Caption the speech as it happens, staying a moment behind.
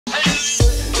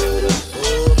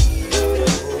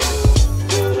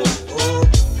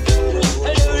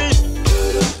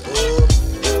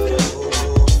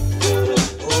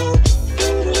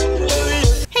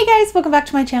guys, welcome back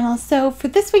to my channel. So for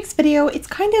this week's video, it's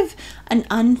kind of an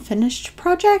unfinished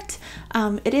project.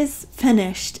 It is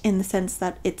finished in the sense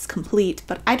that it's complete,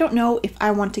 but I don't know if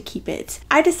I want to keep it.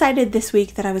 I decided this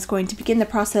week that I was going to begin the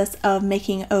process of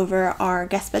making over our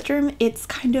guest bedroom. It's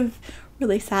kind of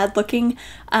really sad looking,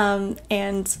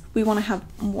 and we want to have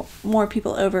more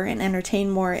people over and entertain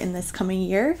more in this coming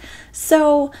year.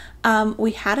 So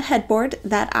we had a headboard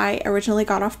that I originally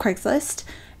got off Craigslist,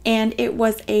 and it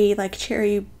was a like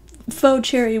faux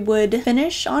cherry wood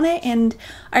finish on it, and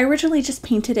I originally just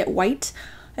painted it white,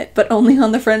 but only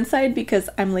on the front side because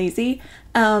I'm lazy,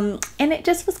 and it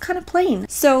just was kind of plain.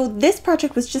 So this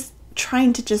project was just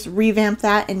trying to just revamp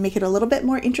that and make it a little bit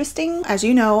more interesting. As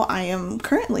you know, I am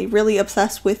currently really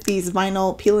obsessed with these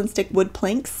vinyl peel and stick wood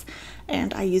planks,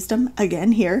 and I used them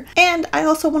again here. And I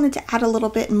also wanted to add a little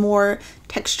bit more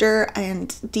texture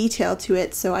and detail to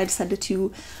it, so I decided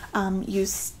to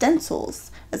use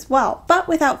stencils as well. But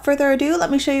without further ado, let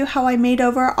me show you how I made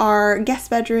over our guest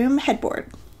bedroom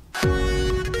headboard.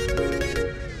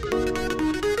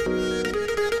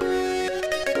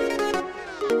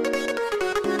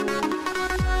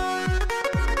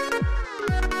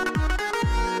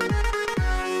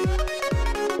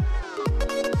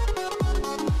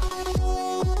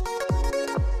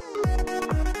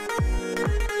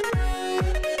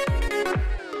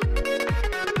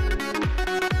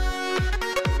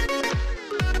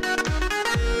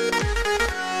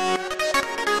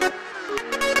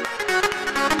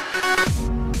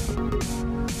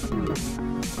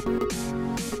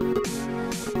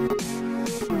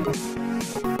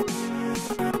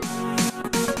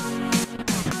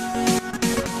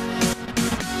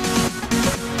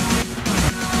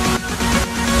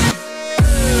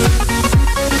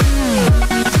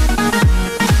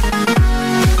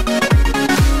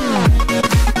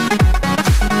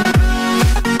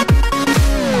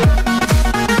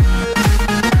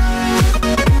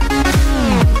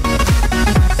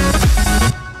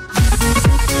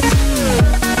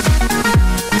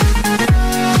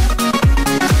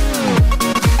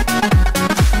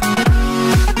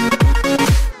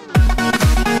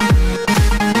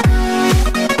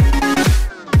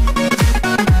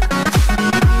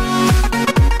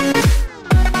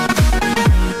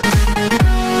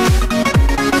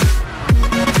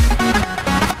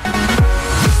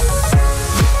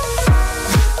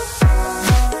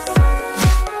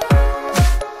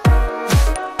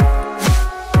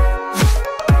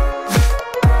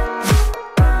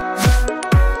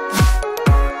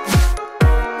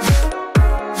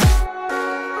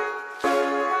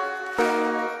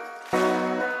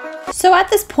 So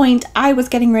at this point, I was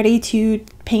getting ready to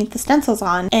paint the stencils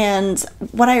on, and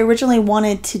what I originally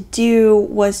wanted to do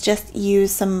was just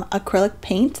use some acrylic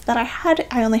paint that I had.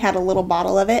 I only had a little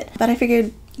bottle of it, but I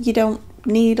figured you don't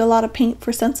need a lot of paint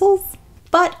for stencils.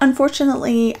 But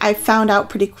unfortunately, I found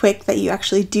out pretty quick that you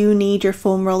actually do need your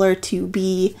foam roller to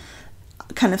be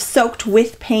kind of soaked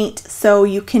with paint, so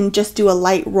you can just do a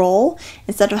light roll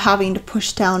instead of having to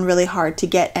push down really hard to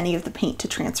get any of the paint to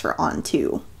transfer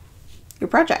onto your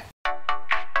project.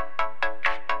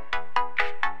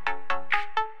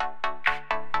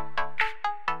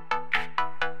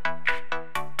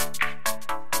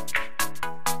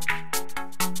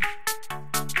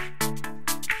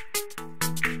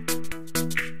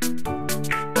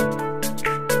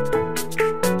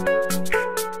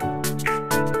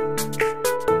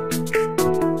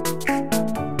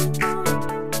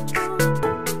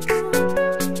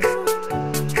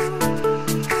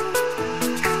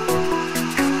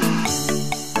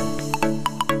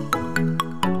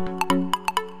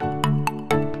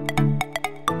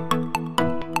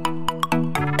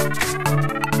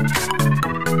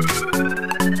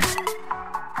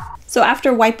 So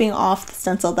after wiping off the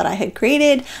stencil that I had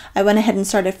created, I went ahead and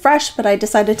started fresh, but I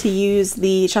decided to use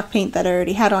the chalk paint that I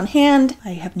already had on hand.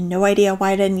 I have no idea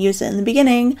why I didn't use it in the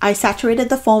beginning. I saturated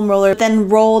the foam roller, then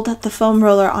rolled the foam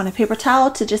roller on a paper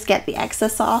towel to just get the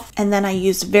excess off, and then I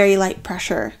used very light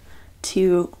pressure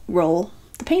to roll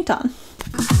the paint on.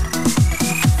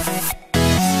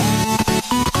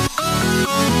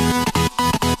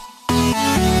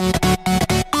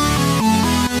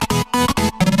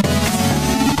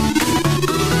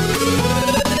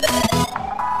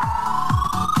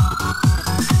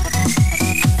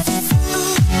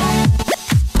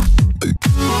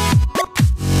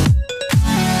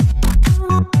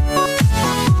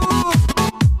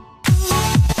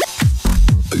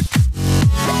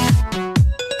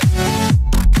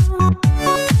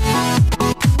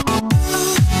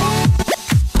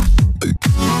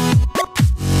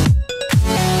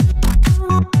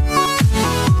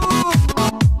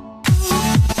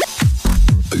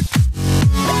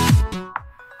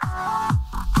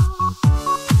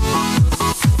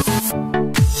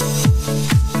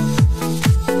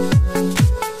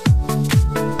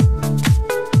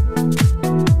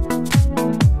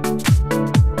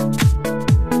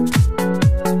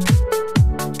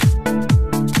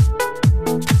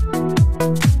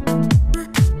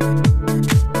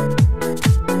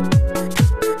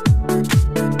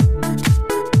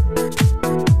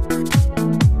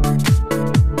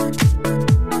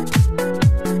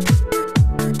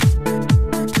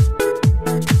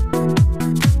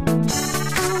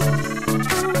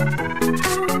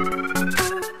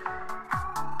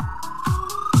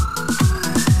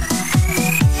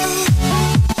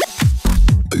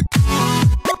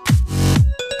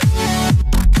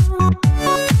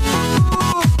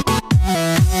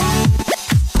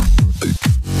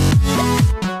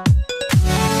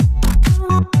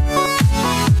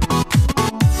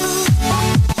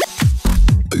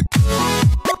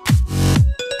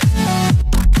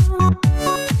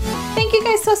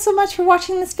 so much for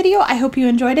watching this video. I hope you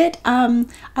enjoyed it. I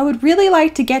would really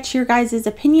like to get your guys'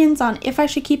 opinions on if I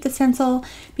should keep the stencil,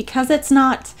 because it's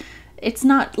not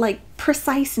like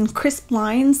precise and crisp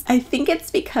lines. I think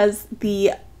it's because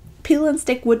the peel and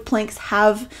stick wood planks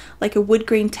have like a wood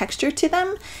grain texture to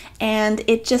them, and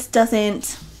it just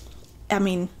doesn't, I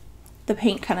mean, the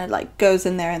paint kind of like goes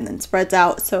in there and then spreads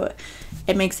out, so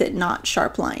it makes it not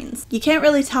sharp lines. You can't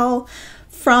really tell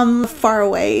from far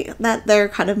away that they're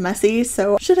kind of messy,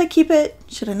 so should I keep it?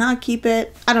 Should I not keep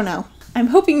it? I don't know. I'm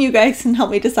hoping you guys can help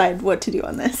me decide what to do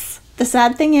on this. The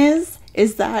sad thing is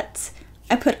that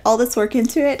I put all this work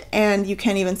into it and you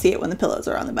can't even see it when the pillows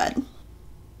are on the bed.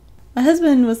 My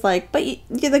husband was like, but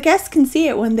the guests can see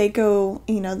it when they go,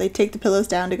 you know, they take the pillows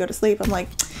down to go to sleep. I'm like,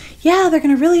 yeah, they're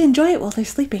gonna really enjoy it while they're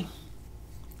sleeping.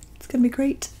 It's gonna be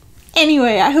great.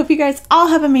 Anyway, I hope you guys all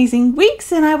have amazing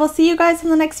weeks, and I will see you guys in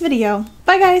the next video.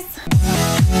 Bye guys!